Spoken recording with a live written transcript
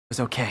was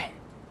okay.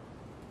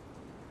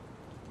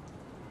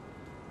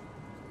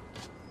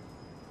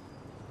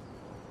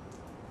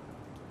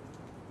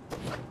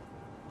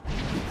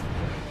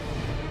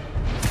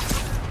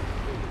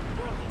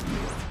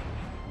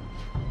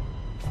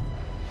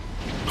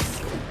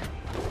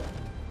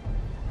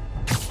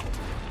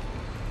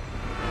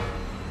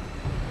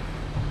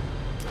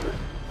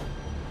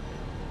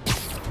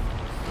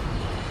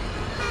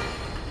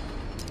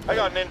 I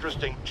got an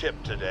interesting tip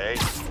today.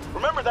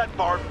 Remember that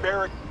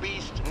barbaric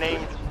beast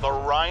named the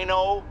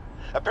Rhino?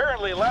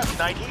 Apparently last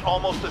night he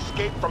almost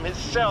escaped from his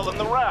cell in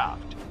the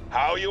raft.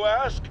 How, you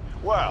ask?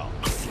 Well,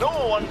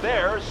 no one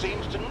there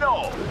seems to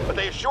know, but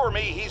they assure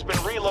me he's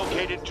been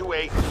relocated to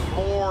a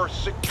more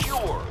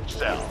secure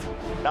cell.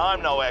 Now,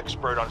 I'm no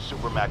expert on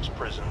Supermax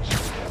prisons,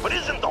 but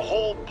isn't the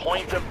whole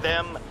point of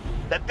them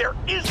that there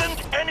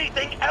isn't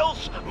anything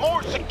else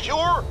more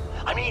secure?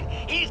 I mean,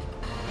 he's...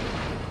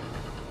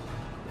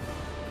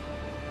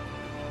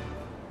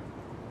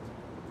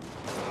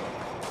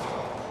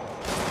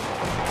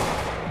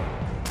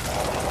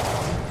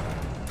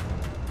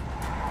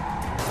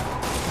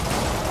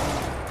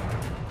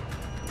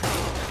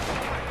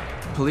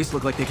 Police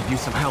look like they could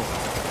use some help.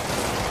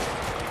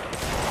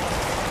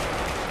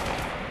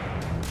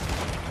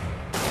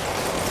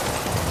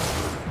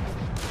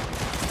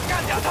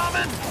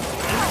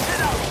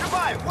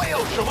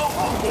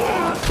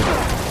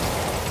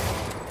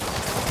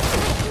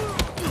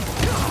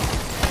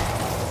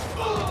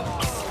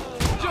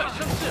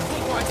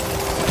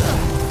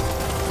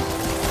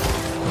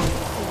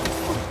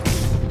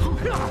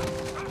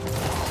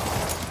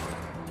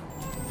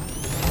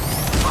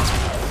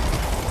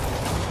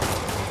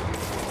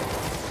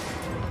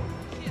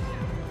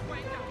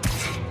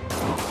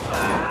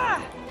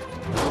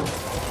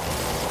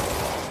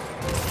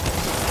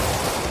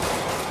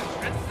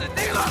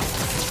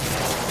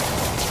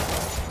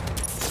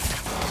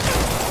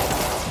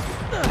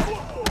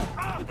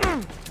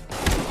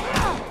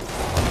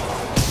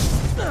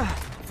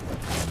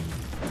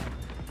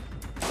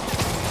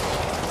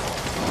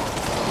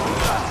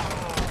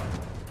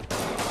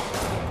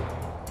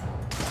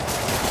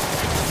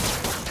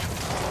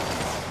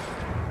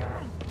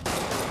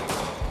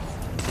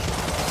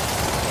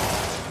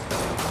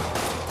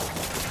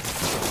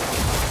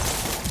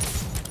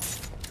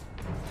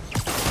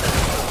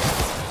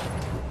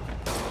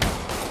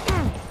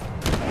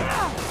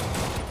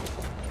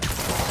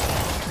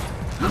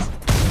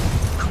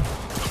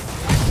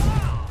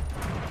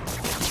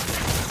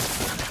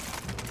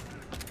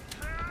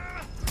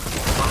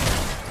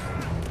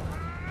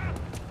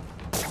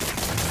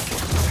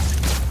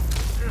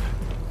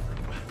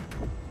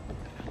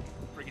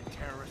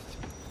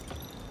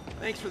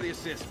 Thanks for the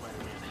assist,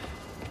 Spider-Man.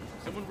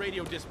 Someone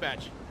radio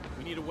dispatch.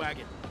 We need a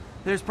wagon.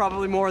 There's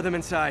probably more of them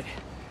inside.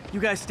 You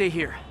guys stay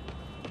here.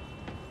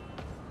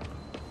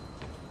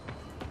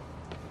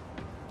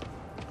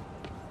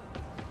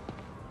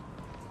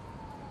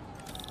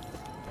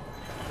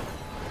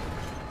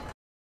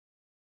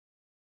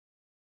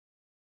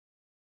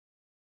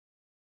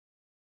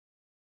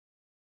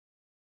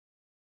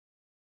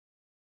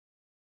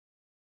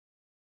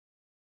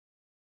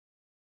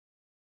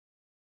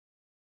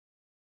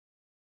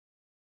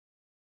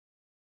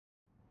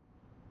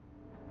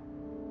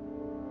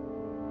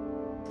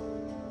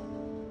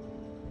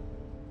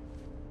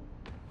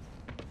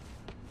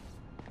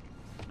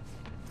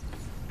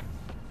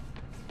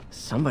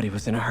 Somebody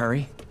was in a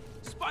hurry.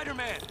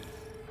 Spider-Man!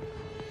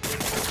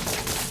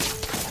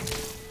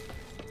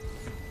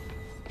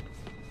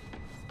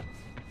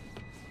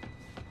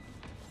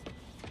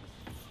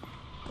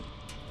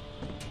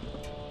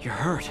 You're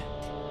hurt.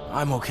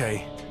 I'm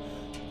okay.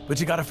 But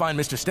you gotta find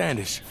Mr.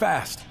 Standish,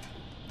 fast.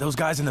 Those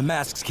guys in the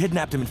masks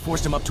kidnapped him and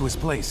forced him up to his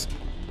place.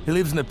 He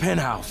lives in the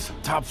penthouse,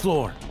 top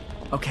floor.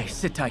 Okay,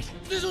 sit tight.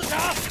 蜘蛛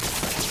侠，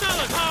杀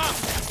了他！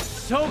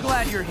 So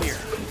glad you're here.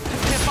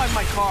 Can't find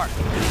my car.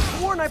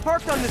 Sworn I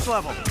parked on this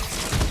level.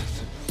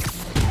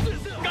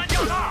 干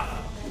掉他！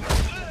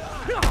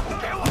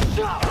给我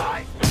上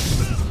来！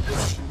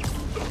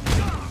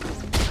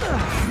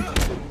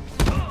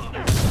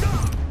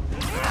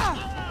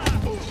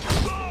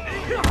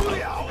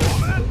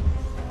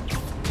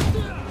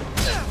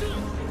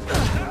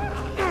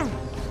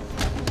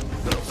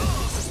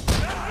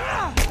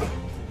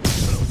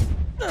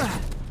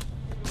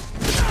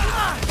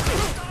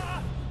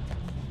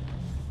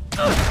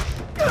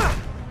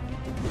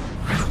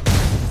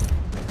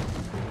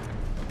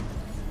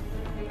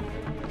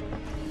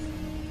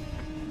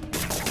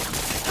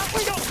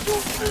 We don't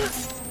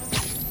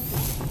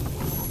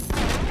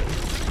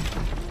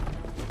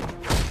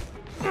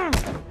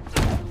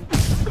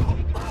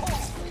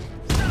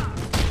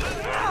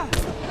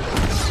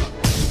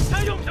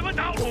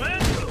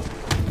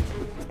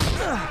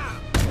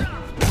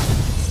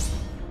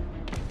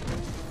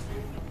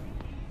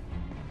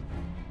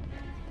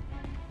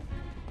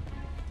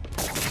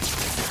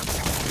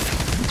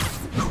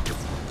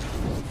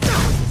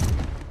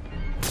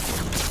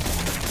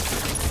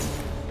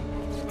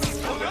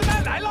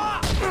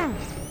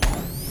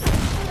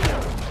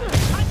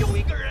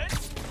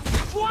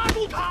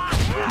住他！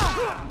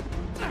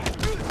他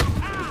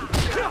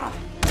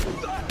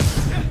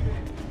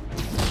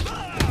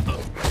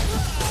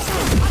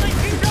在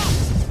顶上，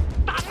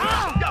打他！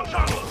要上！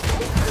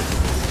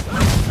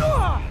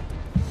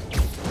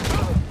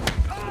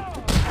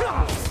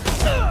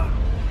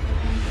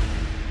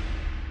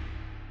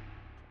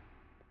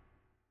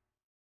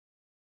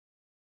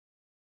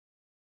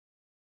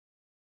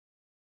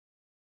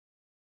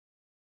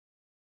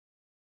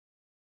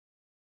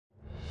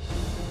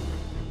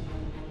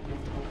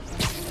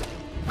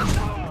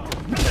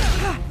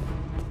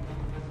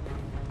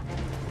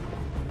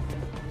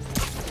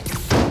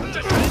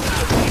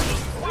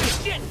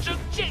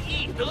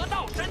得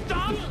道神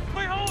掌，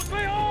退后，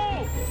退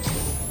后！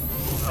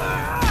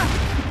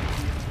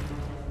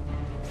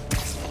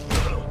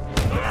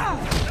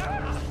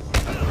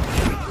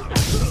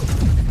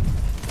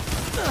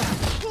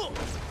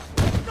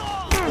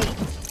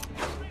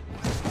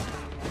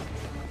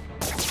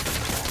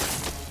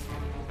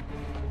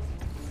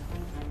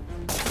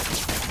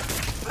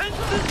喷死！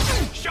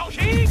小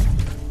心！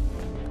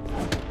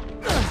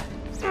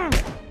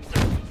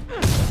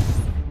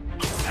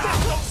大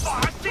招法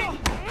技！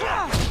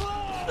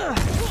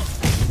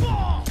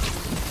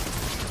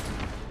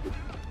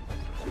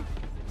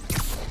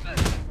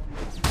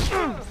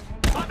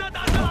把他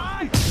打下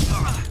来！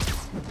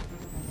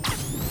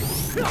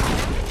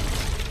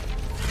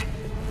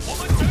我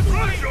们全部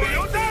被手榴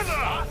弹了！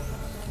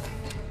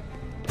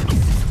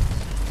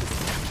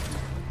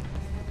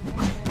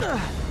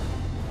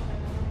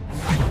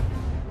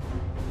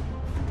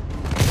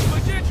我们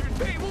坚持退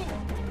步，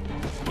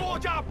多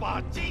加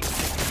把劲，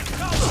靠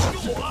住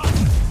我！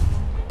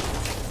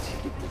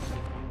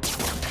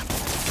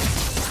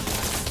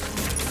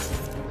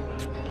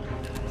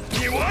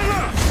你完了！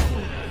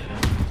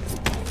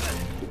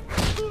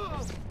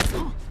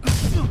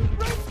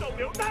扔手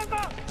榴弹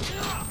吧！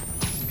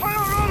他要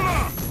扔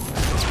了！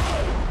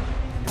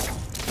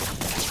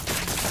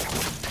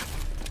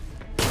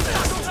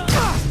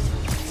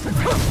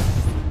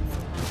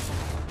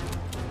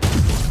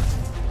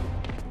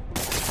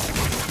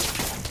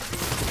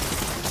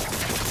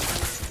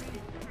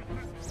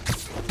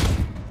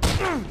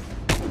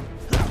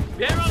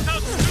别让他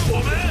阻止我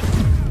们！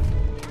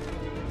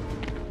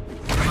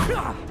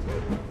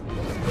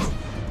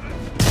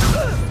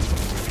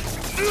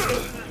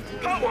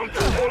他往出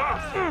走了！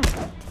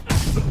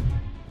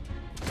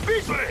闭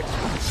嘴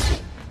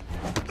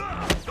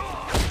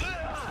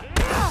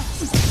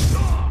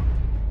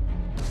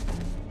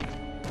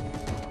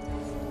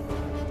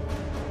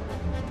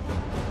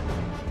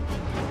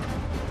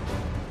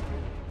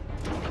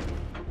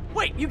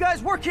！Wait, you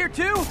guys work here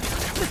too?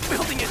 This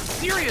building is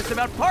serious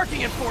about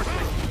parking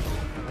enforcement.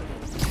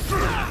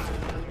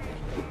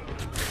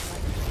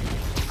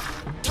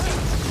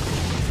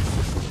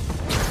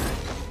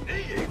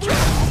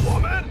 我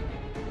们！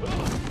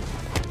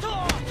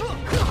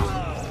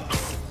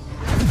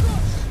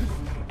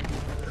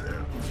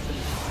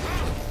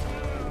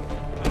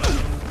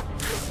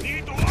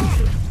你躲！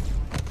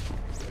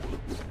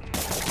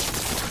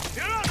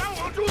别让他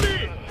往出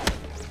力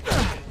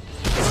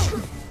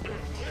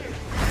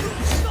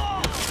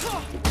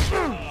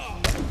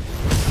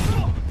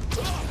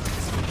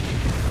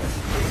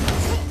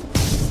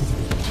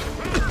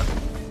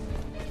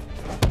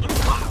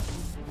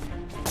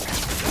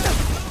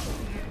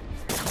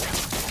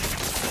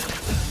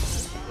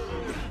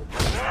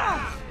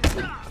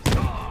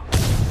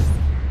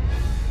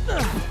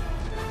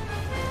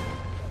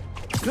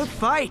！Good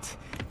fight.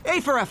 A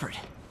for effort.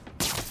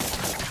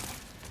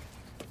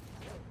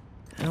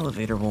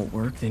 Elevator won't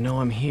work. They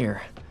know I'm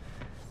here.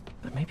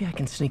 But maybe I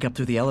can sneak up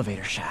through the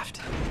elevator shaft.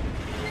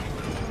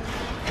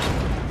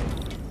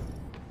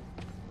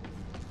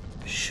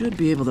 Should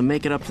be able to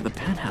make it up to the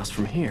penthouse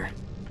from here.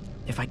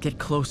 If I get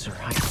closer,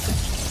 I...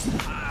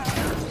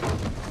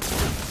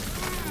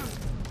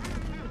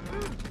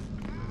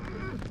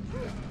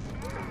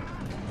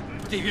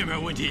 这边没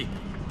有问题。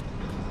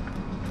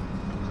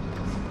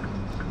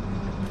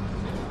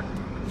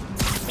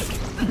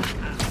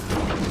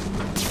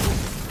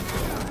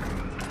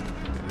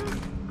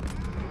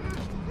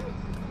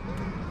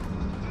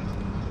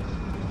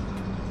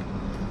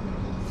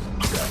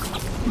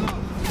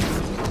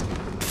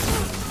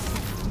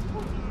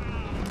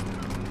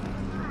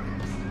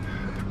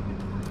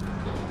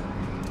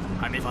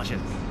还没发现，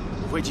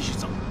我会继续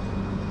走。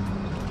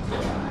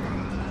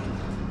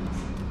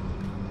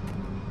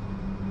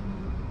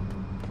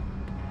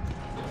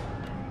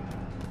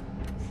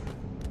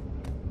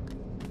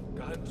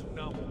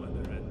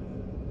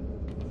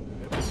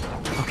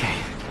 Okay,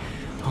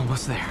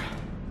 almost there.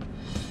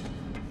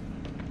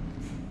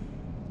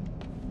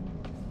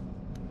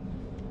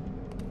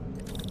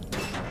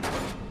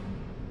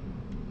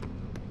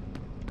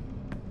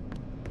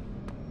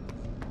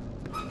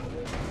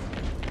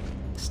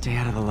 Stay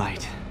out of the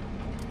light.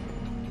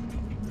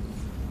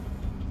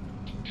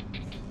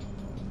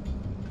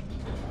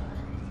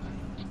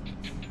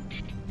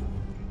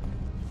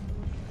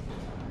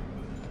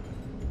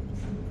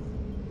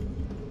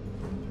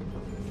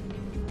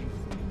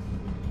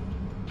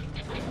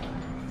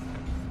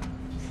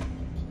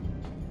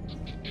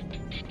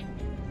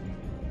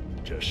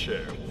 这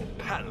事我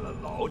盼了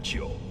老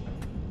久。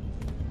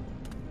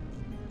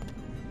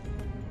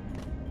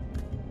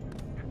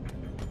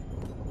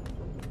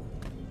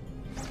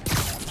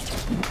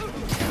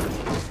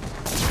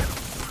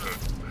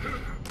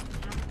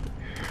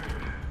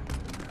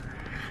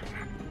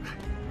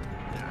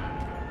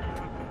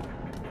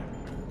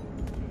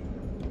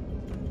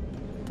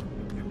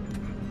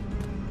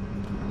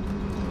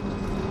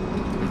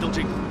没动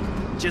静，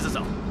接着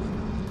找。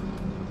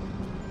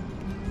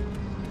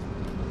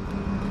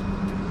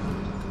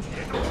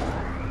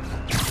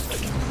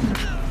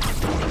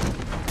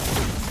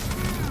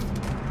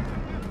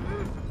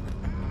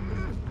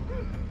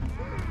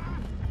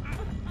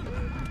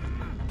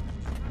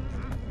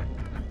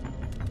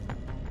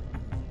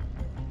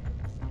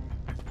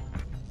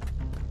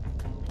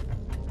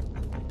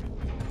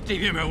 这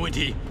边没有问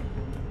题。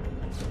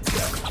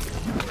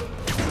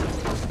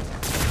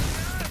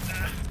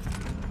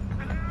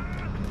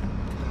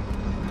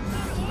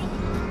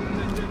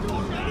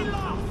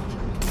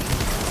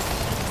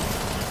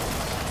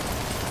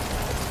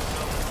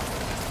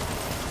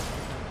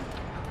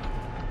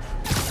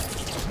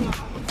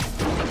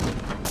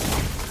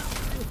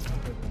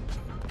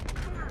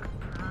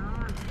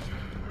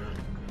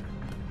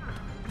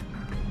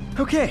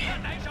Okay,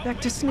 back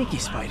to Sneaky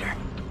Spider.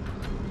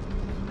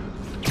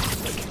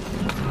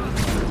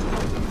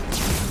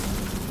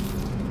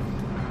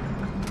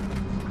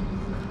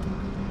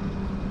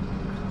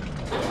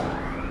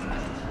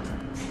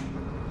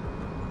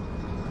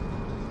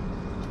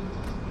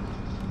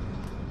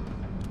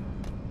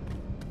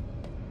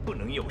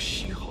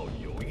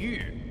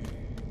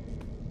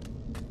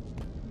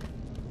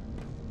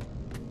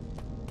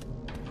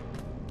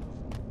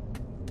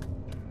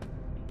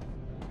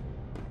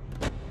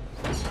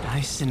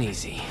 Nice and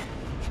easy.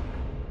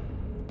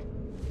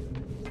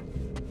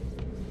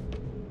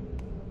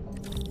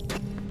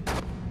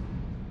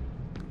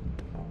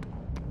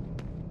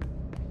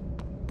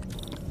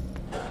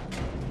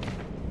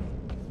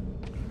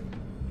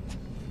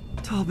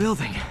 Tall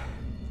building.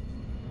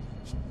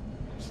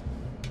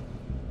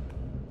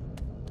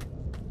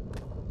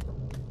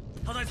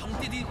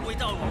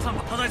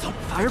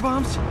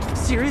 Firebombs?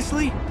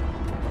 Seriously?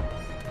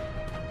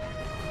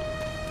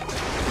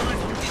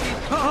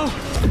 Uh-oh!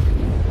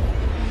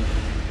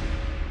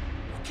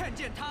 看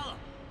见他了。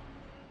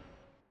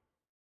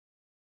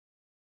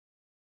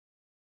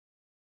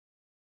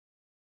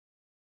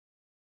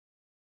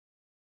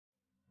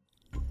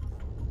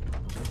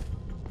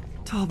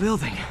 Tall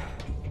building.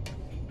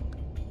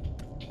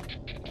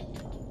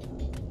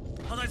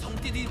 他在从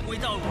地底轨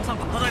道往上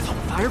跑，他在从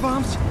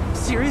Firebombs?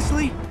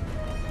 Seriously?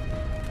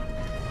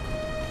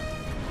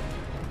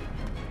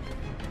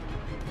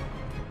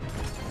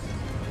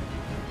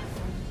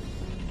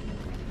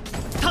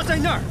 他在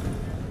那儿，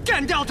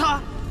干掉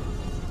他！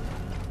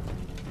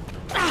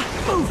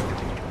 Move!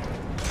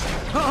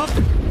 Up!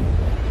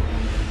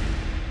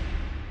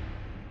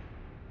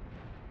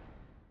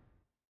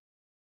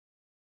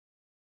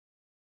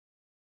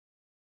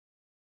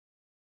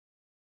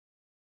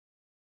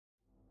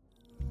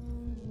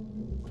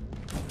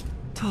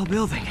 Tall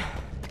building.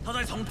 他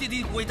在从地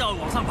底轨道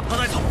往上跑，他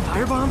在从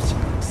Firebombs?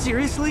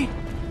 Seriously?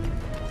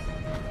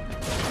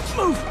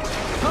 Move!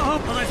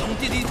 Up! 他在从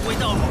地底轨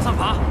道往上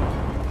爬，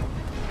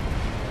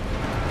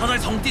他在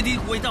从地底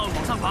轨道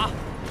往上爬。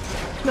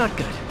 Not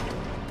good.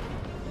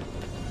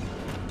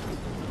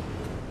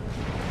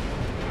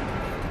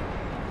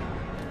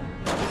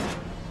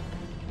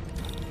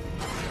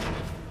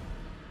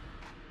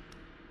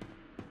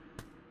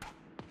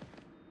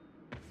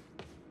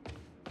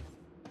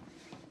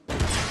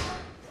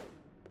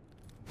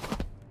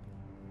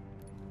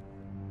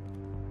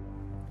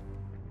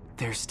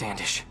 There's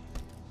Standish.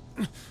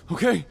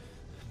 Okay,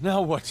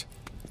 now what?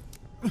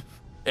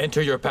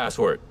 Enter your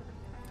password.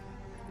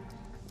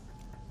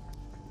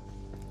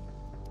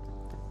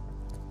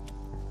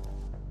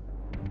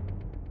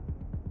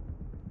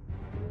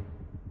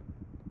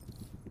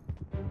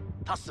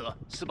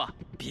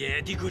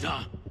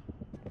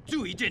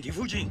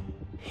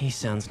 He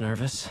sounds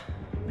nervous.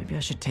 Maybe I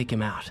should take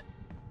him out.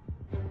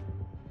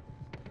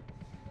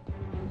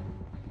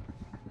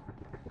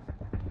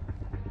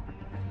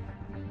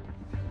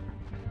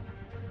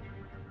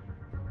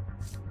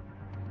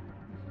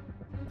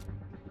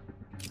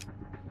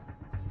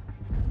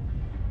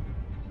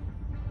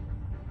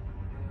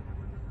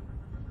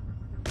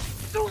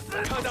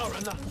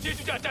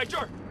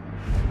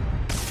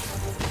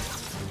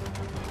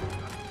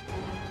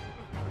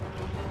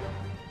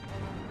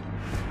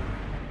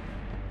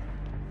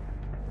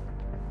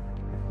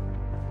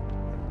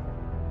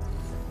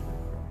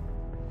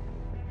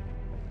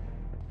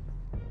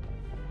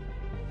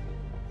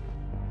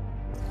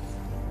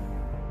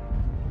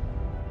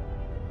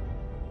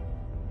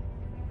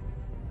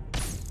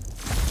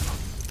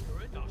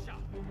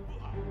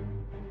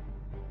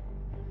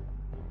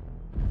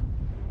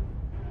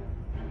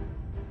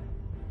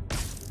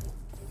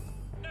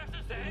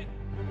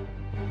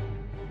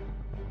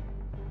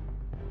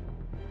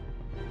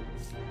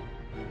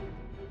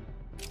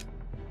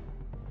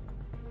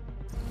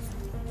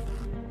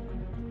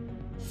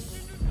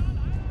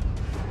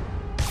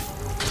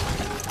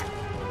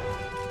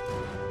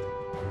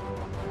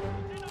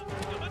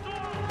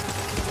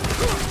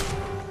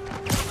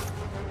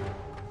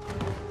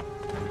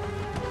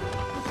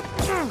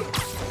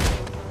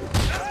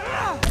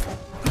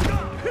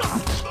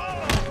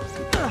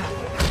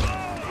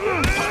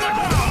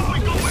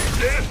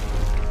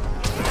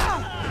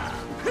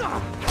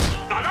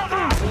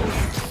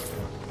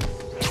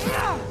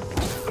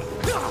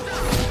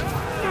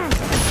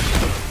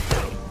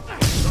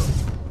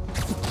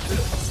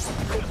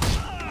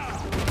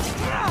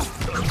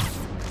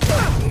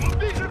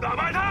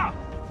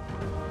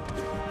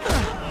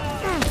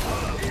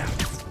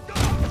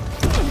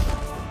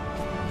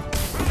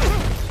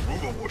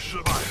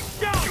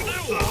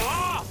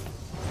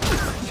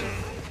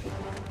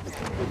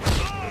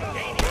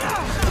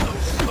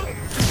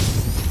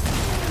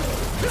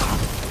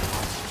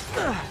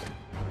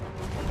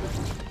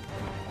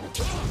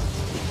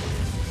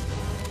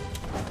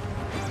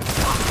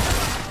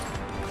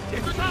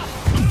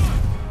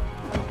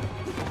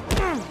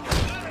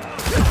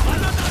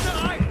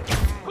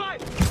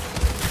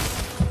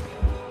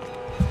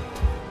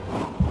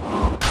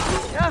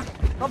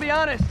 be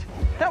honest,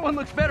 that one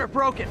looks better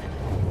broken.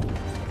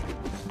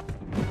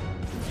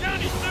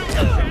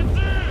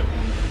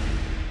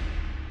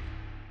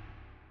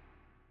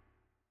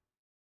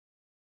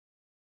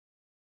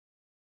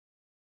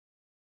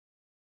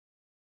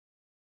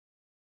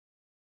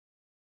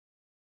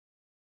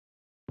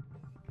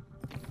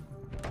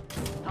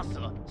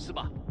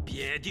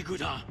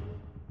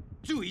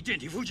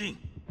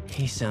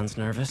 He sounds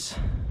nervous.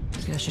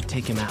 Maybe I should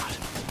take him out.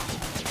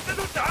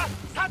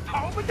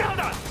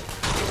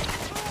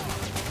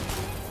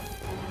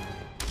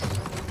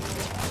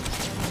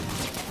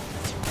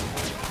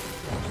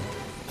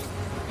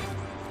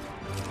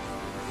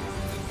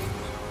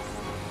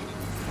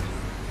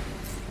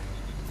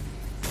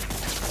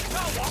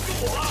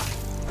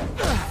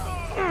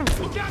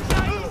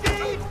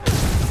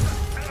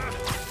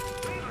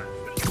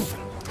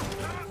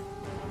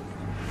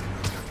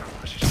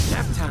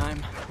 Nap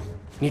time.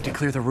 Need to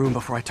clear the room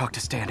before I talk to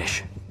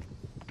Standish.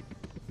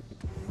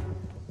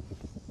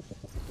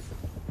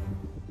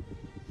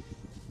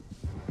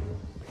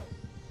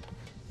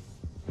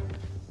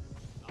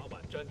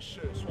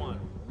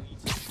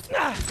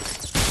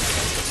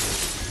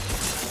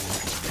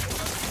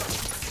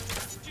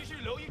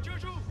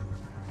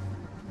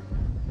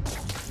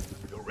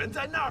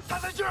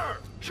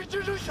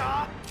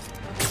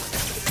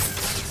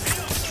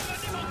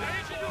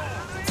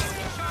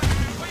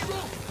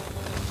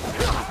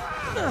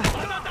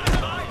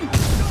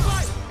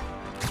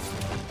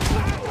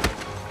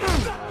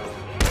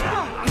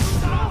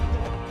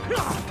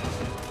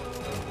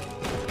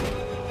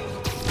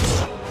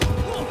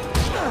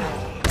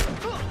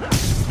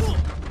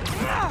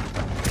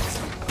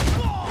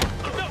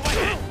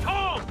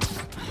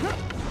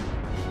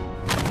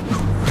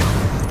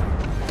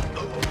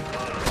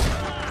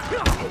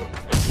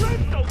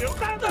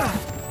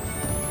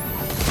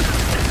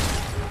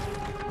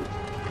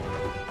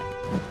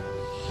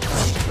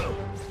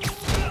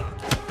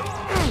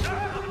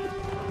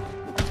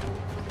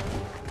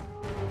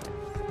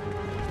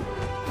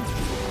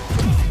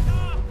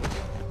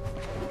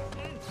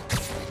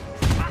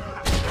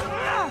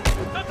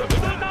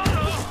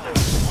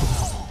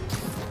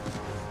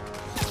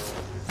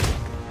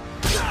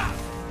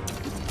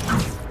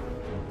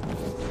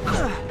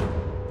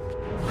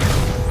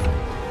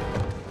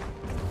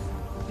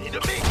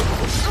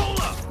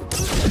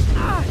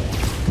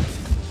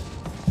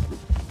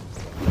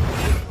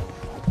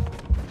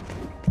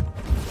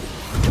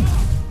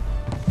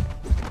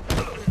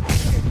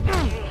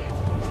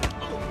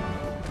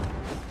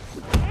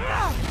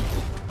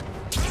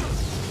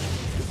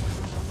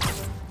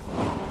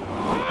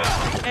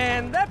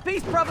 And that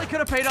piece probably could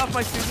have paid off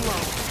my student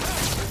loan.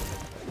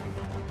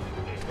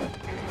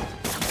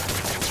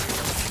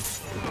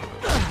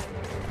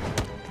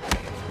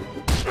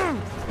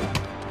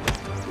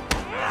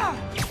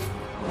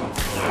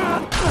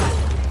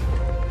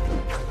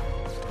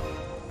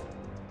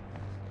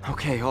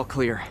 Okay, all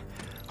clear.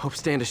 Hope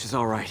Standish is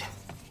all right.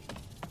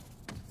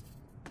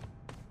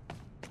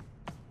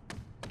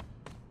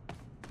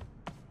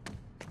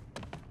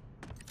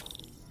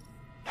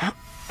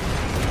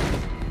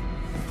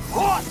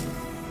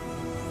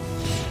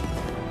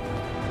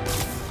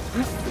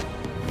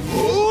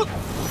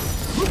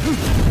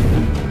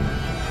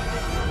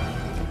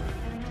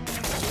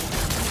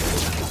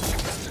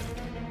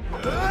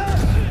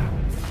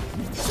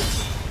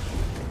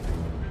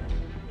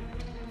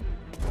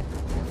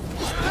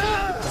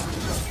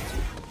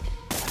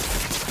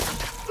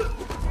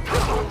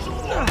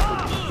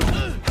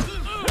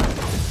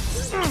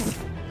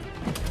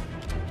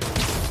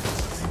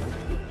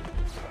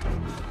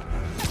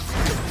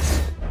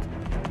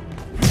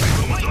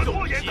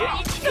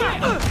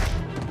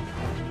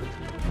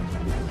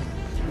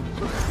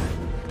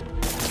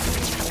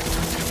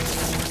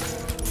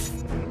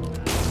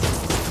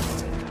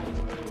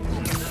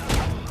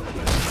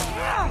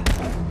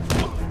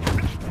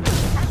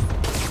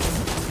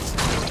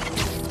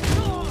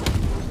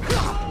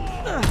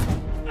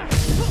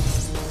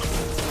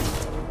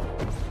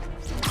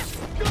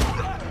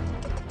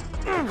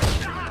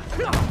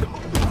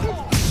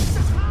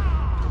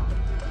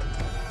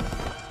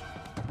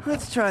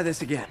 Let's try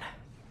this again.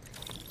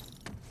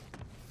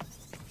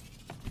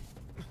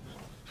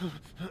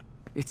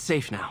 It's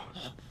safe now.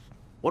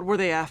 What were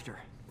they after?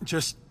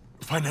 Just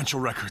financial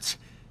records.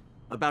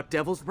 About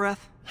Devil's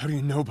Breath? How do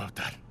you know about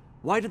that?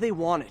 Why do they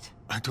want it?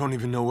 I don't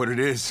even know what it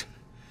is.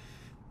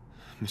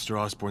 Mr.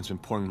 Osborn's been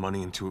pouring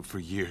money into it for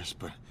years,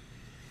 but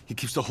he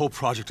keeps the whole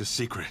project a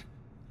secret.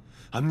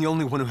 I'm the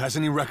only one who has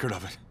any record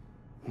of it.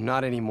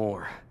 Not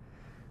anymore.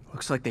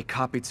 Looks like they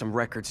copied some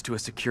records to a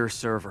secure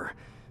server.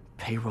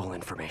 Payroll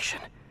information.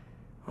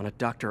 On a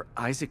Dr.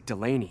 Isaac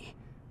Delaney.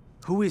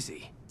 Who is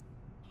he?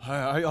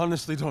 I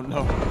honestly don't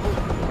know.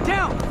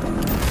 Down!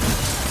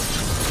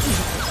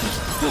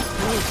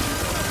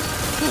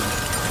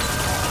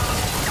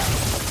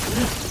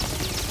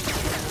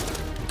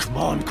 Come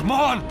on, come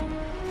on!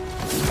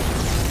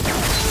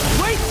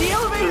 Wait, the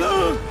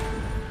elevator!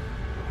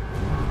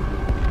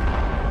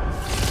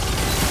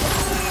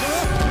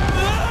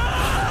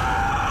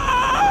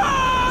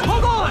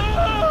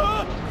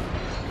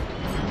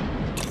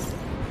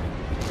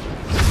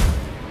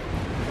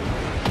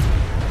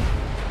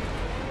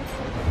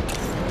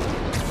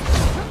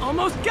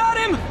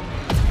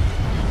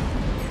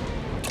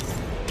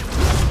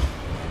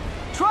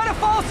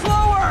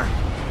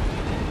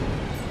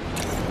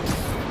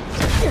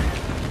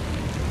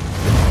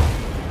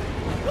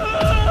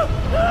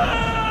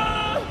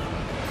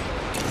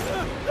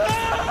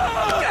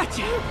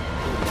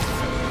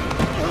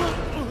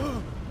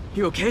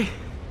 You okay?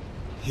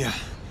 Yeah,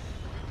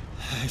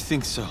 I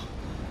think so.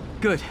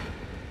 Good.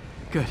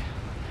 Good.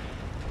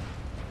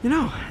 You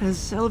know,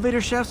 as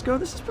elevator shafts go,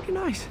 this is pretty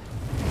nice.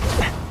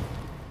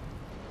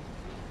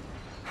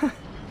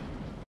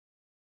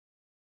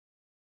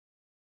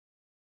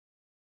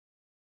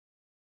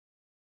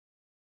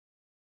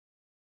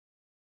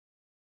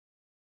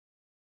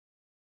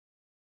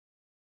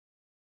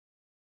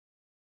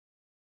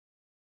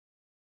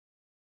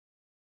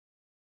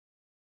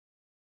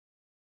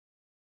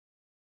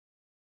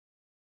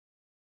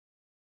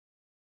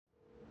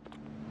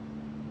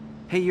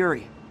 Hey,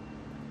 Yuri.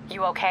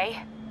 You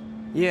okay?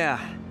 Yeah,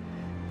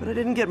 but I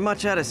didn't get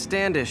much out of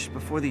Standish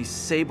before these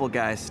Sable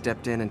guys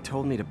stepped in and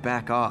told me to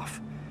back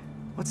off.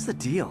 What's the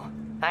deal?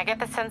 I get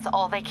the sense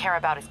all they care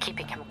about is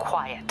keeping him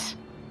quiet.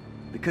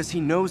 Because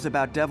he knows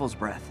about Devil's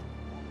Breath.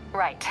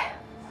 Right.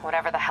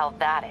 Whatever the hell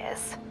that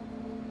is.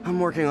 I'm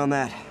working on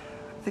that.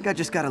 I think I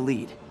just got a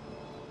lead.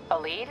 A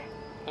lead?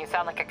 You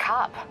sound like a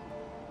cop.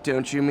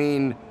 Don't you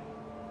mean...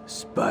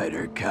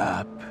 Spider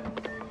Cop?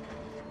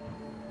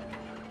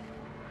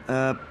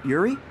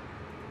 Yuri?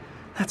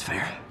 That's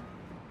fair.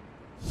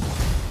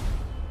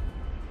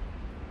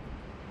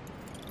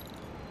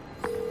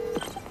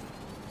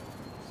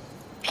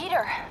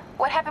 Peter,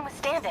 what happened with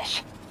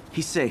Standish?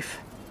 He's safe.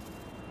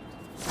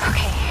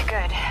 Okay,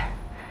 good.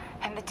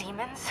 And the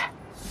demons?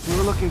 We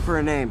were looking for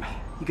a name.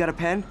 You got a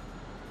pen?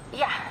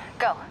 Yeah,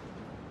 go.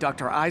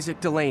 Dr.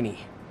 Isaac Delaney.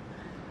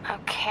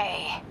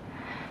 Okay.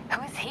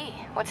 Who is he?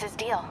 What's his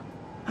deal?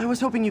 I was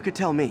hoping you could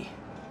tell me.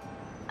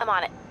 I'm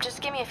on it.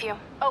 Just give me a few.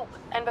 Oh,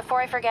 and before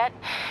I forget,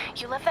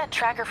 you left that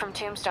tracker from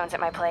Tombstones at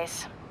my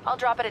place. I'll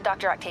drop it at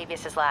Dr.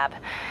 Octavius's lab.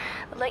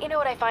 Let you know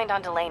what I find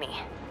on Delaney.